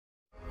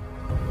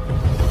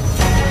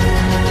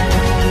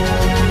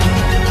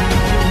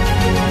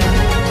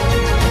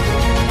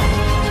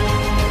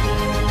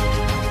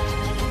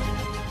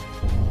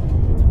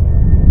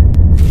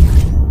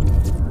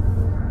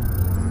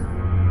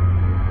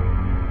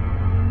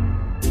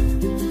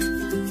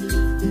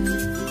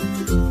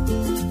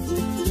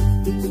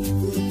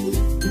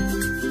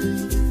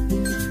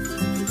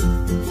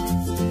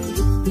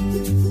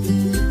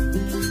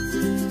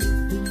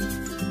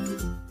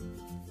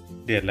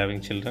Dear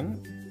loving children,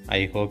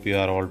 I hope you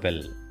are all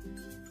well.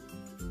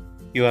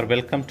 You are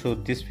welcome to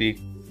this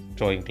week's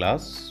drawing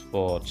class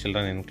for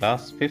children in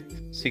class 5th,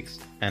 6th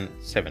and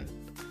 7th.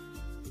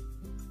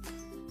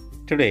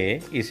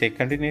 Today is a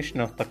continuation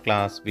of the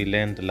class we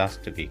learned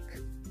last week.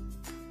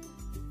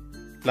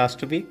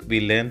 Last week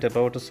we learned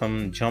about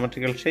some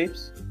geometrical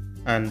shapes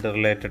and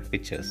related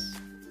pictures.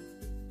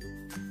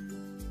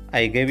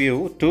 I gave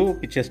you 2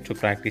 pictures to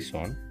practice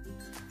on.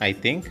 I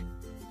think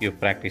you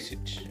practice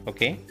it,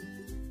 okay?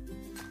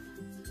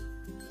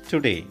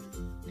 Today,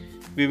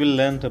 we will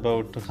learn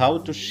about how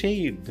to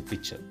shade the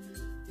picture.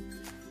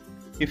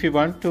 If you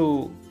want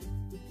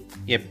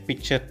a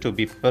picture to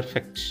be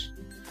perfect,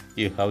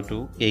 you have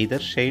to either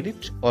shade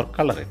it or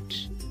color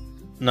it.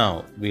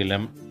 Now, we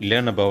will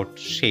learn about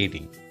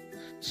shading.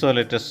 So,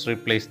 let us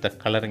replace the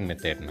coloring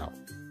method now.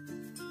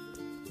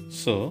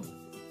 So,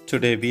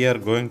 today we are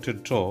going to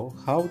draw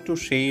how to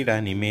shade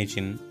an image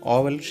in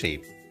oval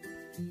shape.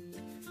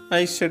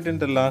 I said in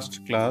the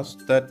last class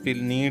that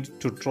we'll need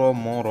to draw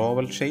more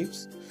oval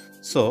shapes.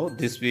 So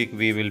this week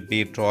we will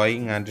be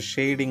drawing and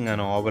shading an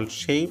oval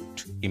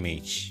shaped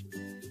image.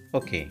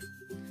 Okay,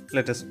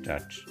 let us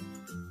start.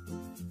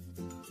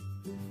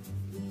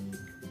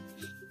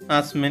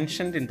 As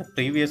mentioned in the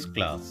previous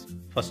class,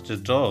 first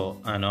draw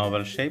an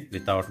oval shape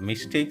without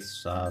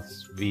mistakes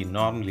as we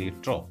normally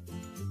draw.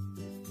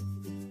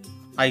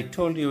 I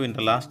told you in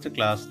the last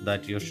class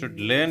that you should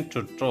learn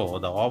to draw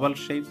the oval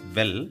shape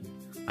well.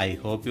 I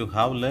hope you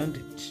have learned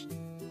it.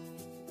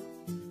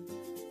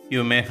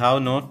 You may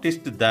have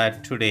noticed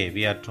that today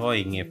we are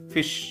drawing a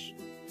fish.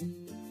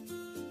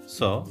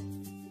 So,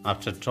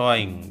 after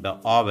drawing the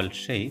oval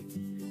shape,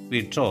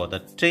 we draw the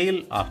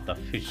tail of the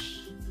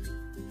fish.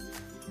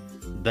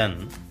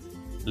 Then,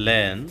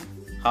 learn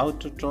how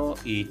to draw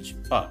each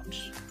part.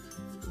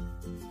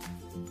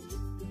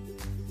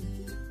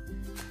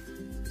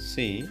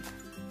 See,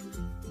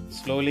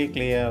 slowly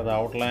clear the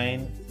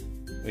outline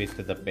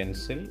with the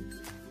pencil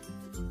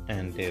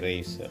and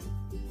eraser,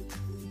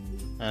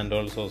 and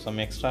also some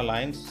extra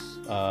lines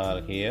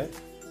are here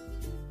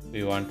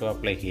we want to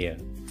apply here.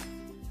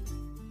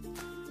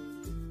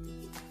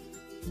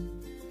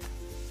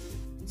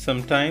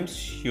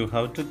 Sometimes you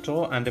have to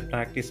draw and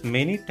practice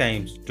many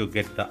times to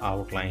get the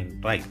outline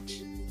right.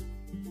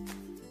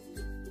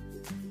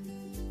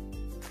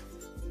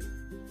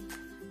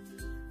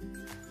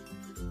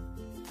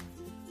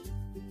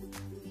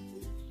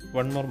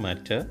 One more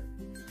matter.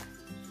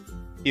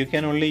 You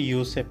can only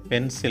use a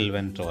pencil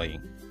when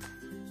drawing.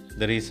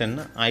 The reason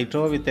I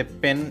draw with a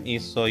pen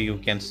is so you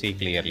can see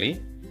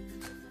clearly.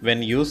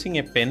 When using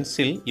a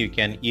pencil, you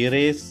can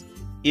erase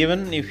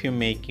even if you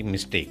make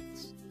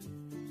mistakes.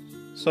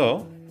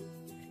 So,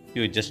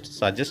 you just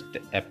suggest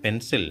a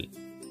pencil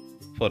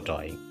for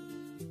drawing.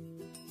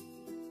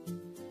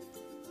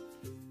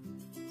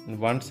 And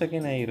once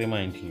again, I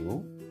remind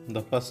you,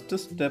 the first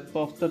step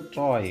of the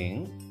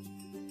drawing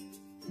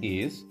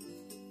is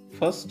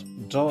first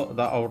draw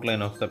the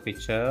outline of the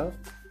picture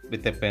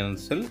with a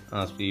pencil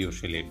as we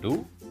usually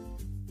do.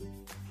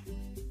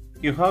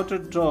 You have to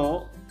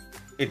draw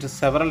it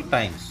several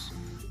times.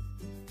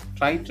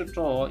 Try to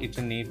draw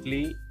it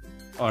neatly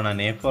on an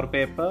A4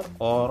 paper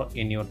or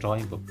in your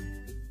drawing book.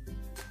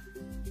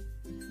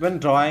 When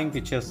drawing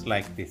pictures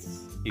like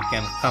this, you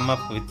can come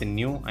up with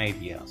new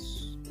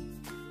ideas.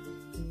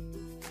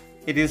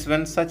 It is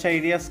when such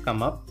ideas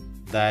come up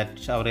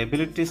that our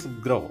abilities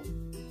grow.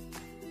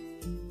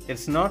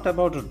 It's not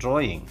about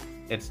drawing,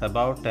 it's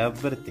about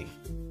everything.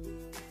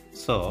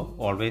 So,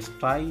 always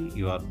try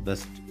your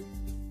best.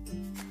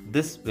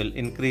 This will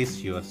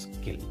increase your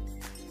skill.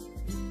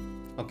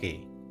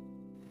 Okay.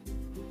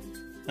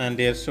 And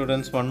dear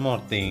students, one more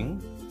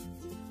thing.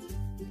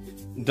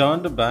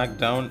 Don't back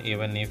down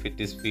even if it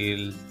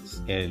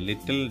feels a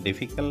little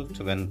difficult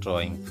when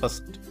drawing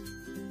first.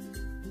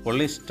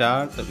 Only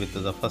start with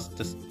the first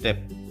step,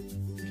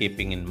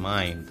 keeping in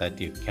mind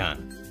that you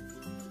can.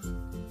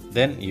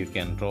 Then you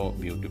can draw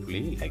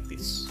beautifully like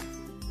this.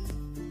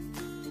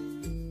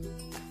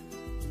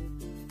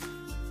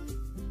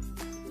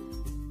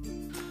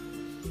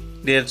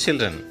 Dear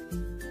children,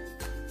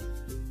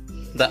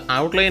 the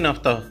outline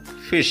of the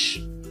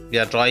fish we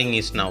are drawing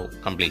is now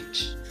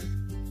complete.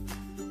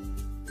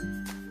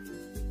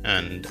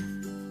 And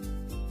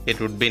it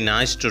would be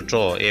nice to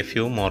draw a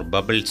few more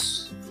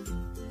bubbles.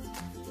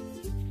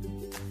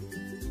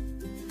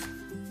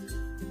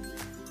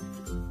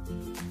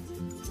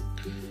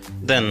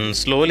 Then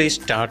slowly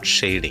start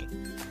shading.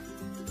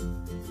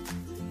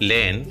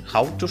 Learn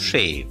how to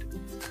shade.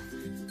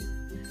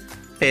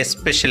 Pay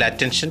special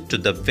attention to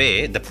the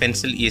way the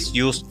pencil is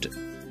used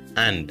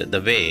and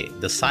the way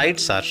the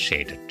sides are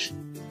shaded.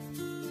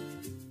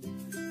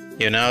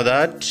 You know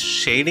that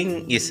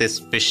shading is a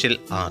special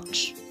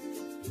art.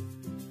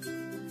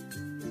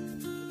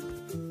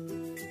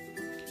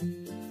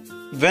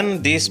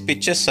 When these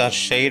pictures are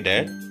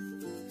shaded,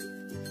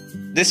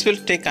 this will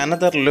take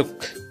another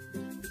look.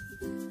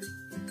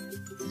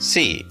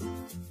 See,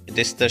 it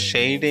is the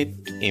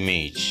shaded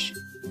image.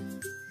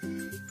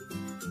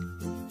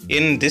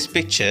 In this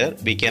picture,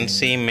 we can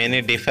see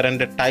many different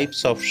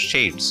types of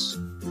shades.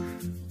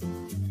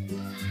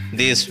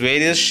 These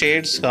various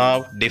shades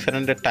have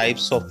different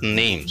types of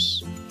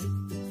names.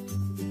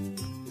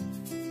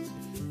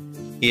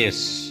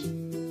 Yes,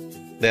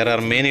 there are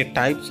many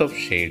types of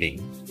shading.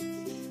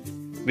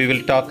 We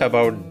will talk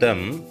about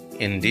them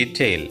in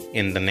detail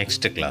in the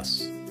next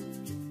class.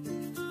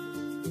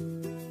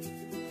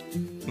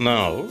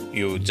 Now,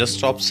 you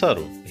just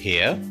observe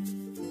here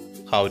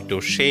how to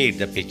shade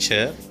the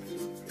picture,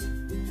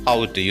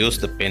 how to use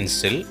the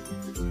pencil,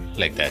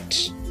 like that.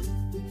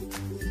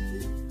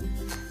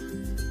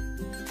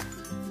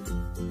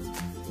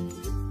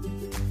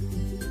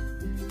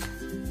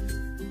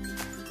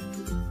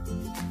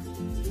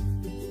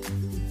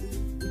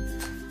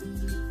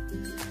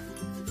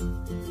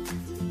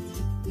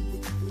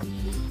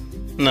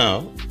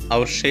 Now,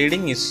 our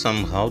shading is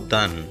somehow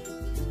done.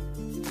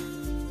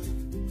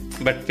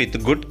 But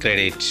with good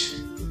credit,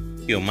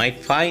 you might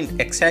find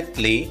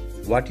exactly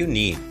what you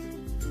need.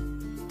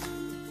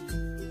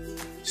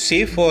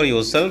 See for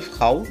yourself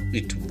how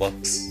it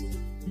works.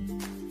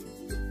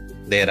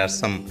 There are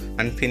some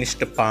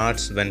unfinished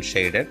parts when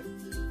shaded.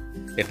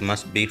 It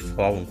must be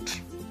found.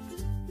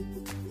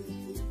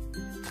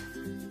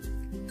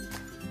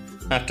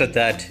 After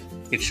that,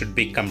 it should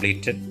be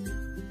completed.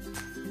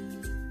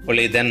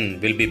 Only then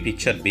will the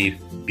picture be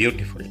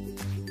beautiful.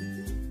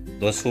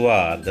 Those who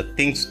are the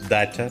things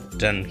that are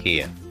done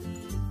here.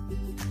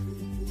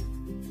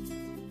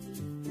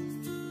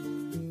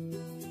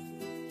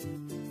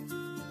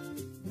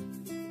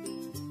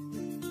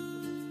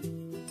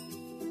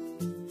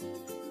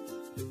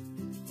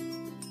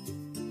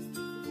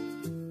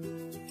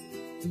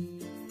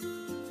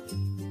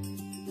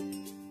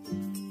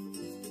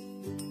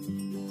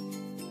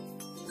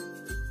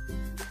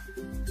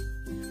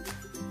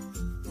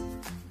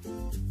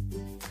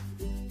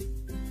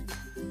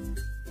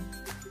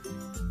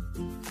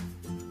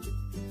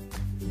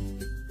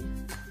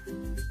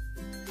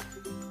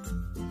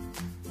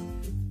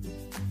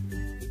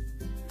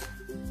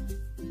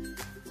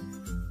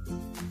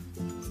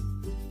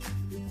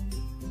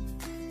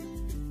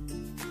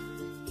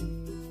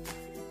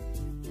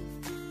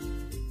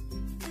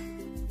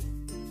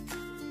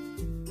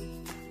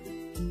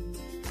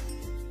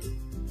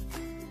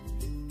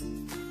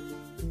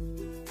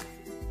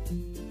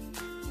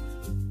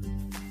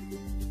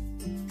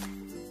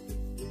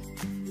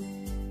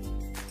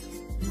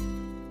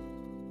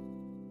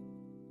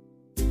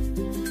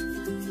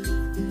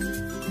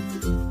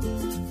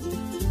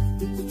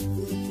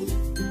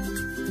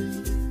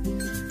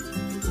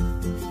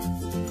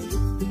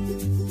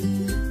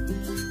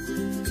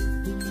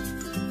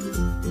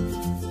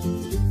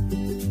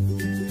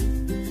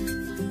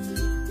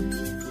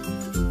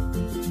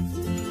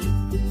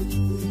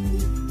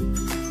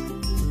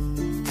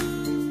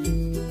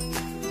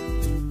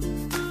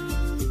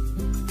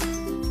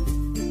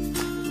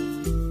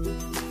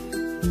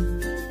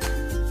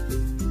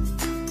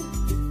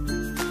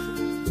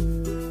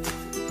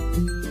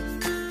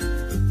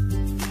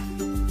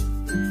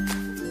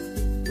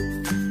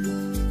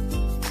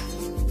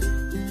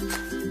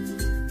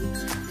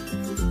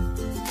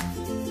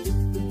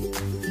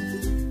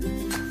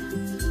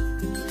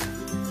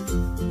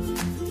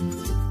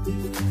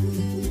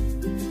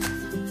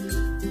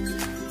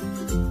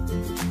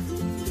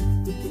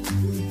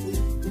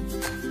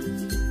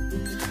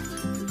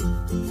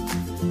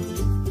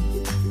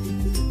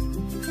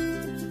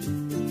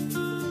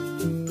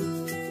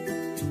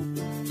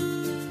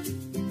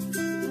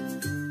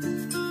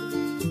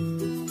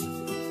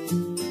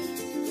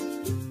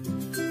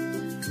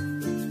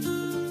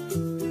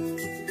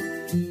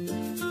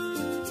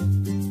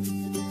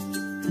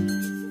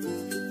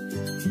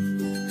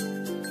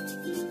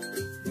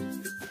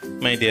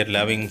 My dear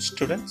loving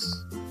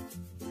students,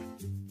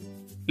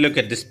 look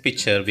at this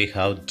picture we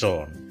have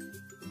drawn.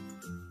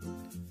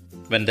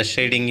 When the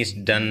shading is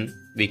done,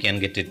 we can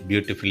get it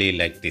beautifully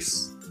like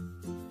this.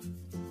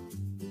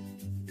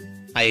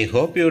 I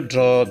hope you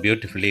draw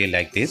beautifully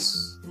like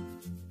this.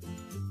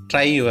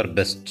 Try your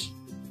best.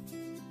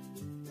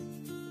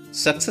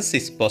 Success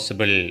is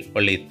possible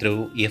only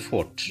through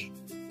effort.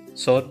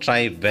 So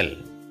try well.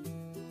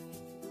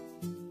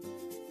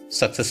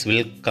 Success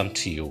will come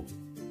to you.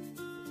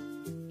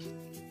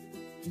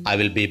 I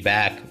will be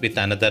back with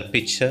another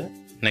picture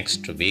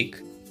next week.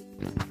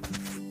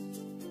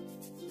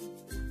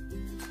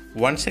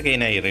 Once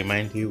again, I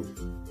remind you,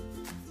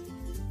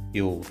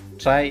 you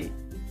try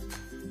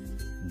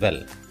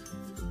well.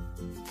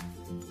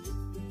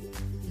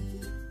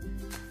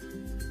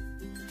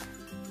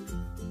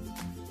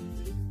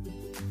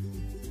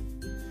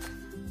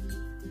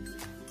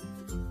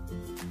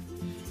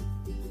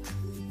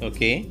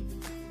 Okay.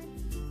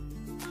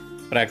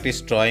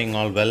 Practice drawing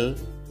all well.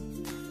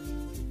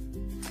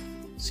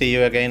 See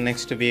you again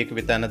next week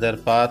with another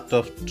part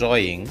of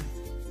drawing.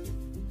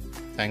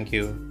 Thank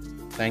you.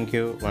 Thank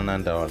you, one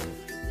and all.